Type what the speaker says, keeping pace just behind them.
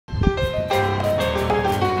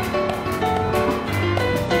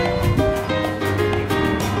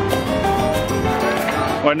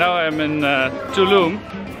Right now I'm in Tulum,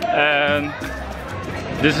 and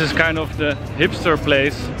this is kind of the hipster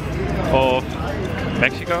place of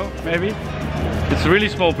Mexico, maybe. It's a really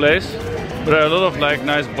small place, but there are a lot of like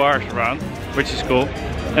nice bars around, which is cool.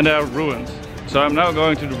 And there are ruins. So I'm now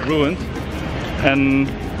going to the ruins and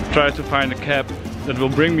try to find a cab that will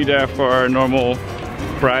bring me there for a normal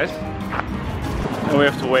price. And we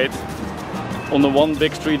have to wait on the one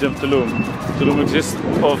big street of Tulum. Tulum exists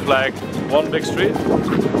of like one big street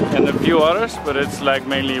and a few others, but it's like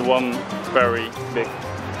mainly one very big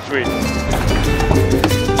street.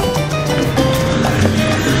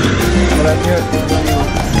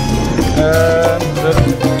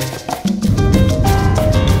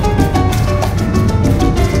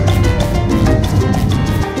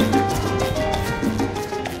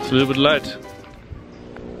 It's a little bit light.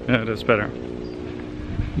 Yeah, that's better.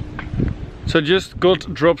 So just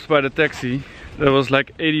got dropped by the taxi. That was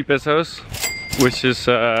like 80 pesos, which is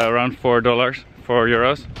around $4, 4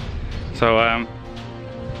 euros. So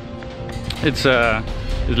it's a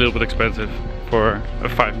little bit expensive for a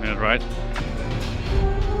 5-minute ride.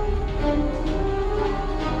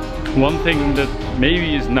 One thing that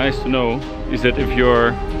maybe is nice to know is that if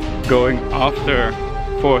you're going after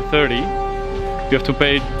 4:30, you have to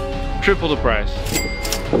pay triple the price.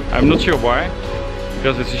 I'm not sure why,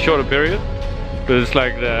 because it's a shorter period, but it's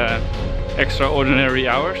like the extraordinary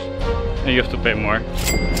hours and you have to pay more.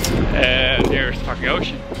 And here's the fucking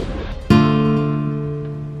ocean.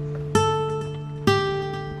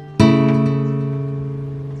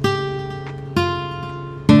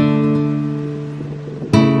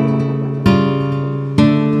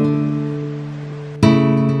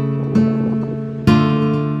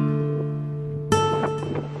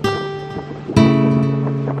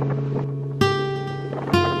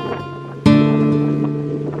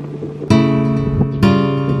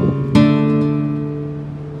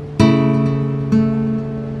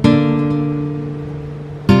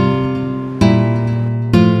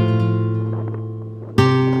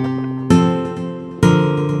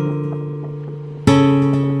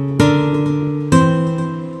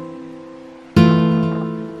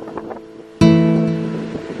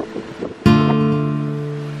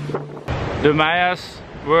 The Mayas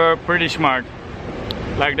were pretty smart.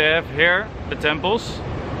 Like they have here the temples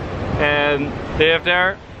and they have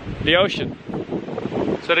there the ocean.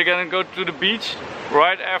 So they're gonna go to the beach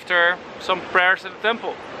right after some prayers at the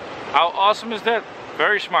temple. How awesome is that?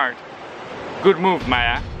 Very smart. Good move,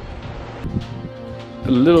 Maya.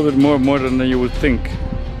 A little bit more modern than you would think.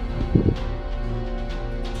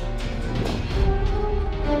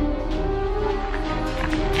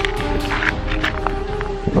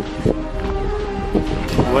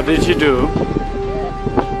 What did you do?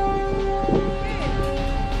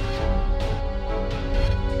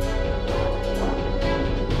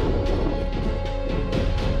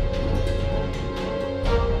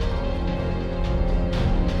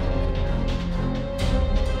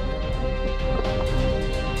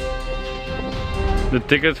 The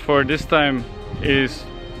ticket for this time is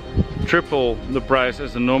triple the price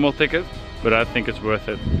as a normal ticket, but I think it's worth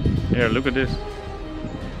it. Here, look at this.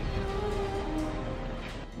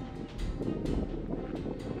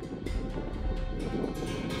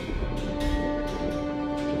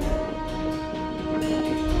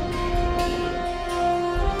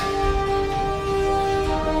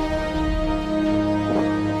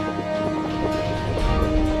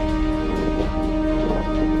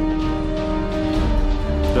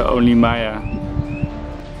 The only Maya.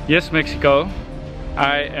 Yes, Mexico,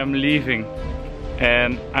 I am leaving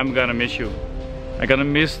and I'm gonna miss you. I'm gonna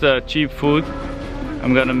miss the cheap food.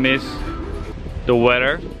 I'm gonna miss the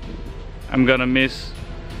weather. I'm gonna miss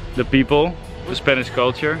the people, the Spanish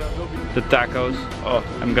culture, the tacos. Oh,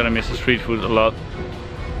 I'm gonna miss the street food a lot.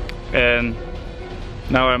 And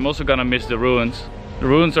now I'm also gonna miss the ruins. The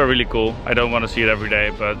ruins are really cool. I don't want to see it every day,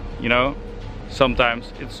 but you know,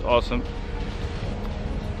 sometimes it's awesome.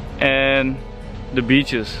 And the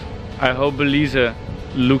beaches. I hope Belize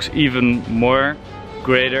looks even more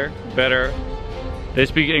greater, better. They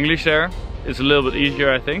speak English there. It's a little bit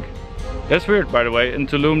easier, I think. That's weird, by the way. In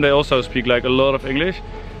Tulum they also speak like a lot of English.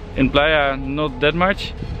 In Playa not that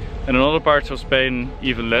much, and in other parts of Spain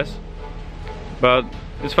even less. But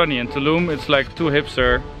it's funny, in Tulum it's like too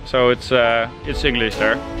hipster, so it's English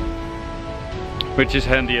there, which is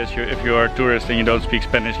handy if you're a tourist and you don't speak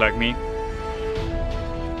Spanish like me.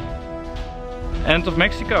 End of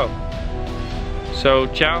Mexico. So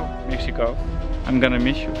ciao Mexico, I'm gonna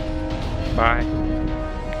miss you. Bye.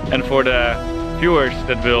 And for the viewers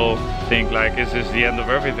that will think like, is this the end of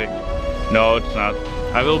everything? No, it's not.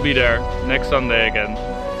 I will be there next Sunday again.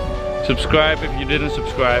 Subscribe if you didn't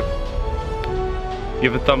subscribe.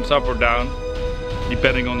 Give a thumbs up or down,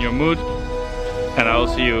 depending on your mood. And I will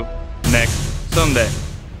see you next Sunday.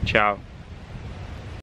 Ciao.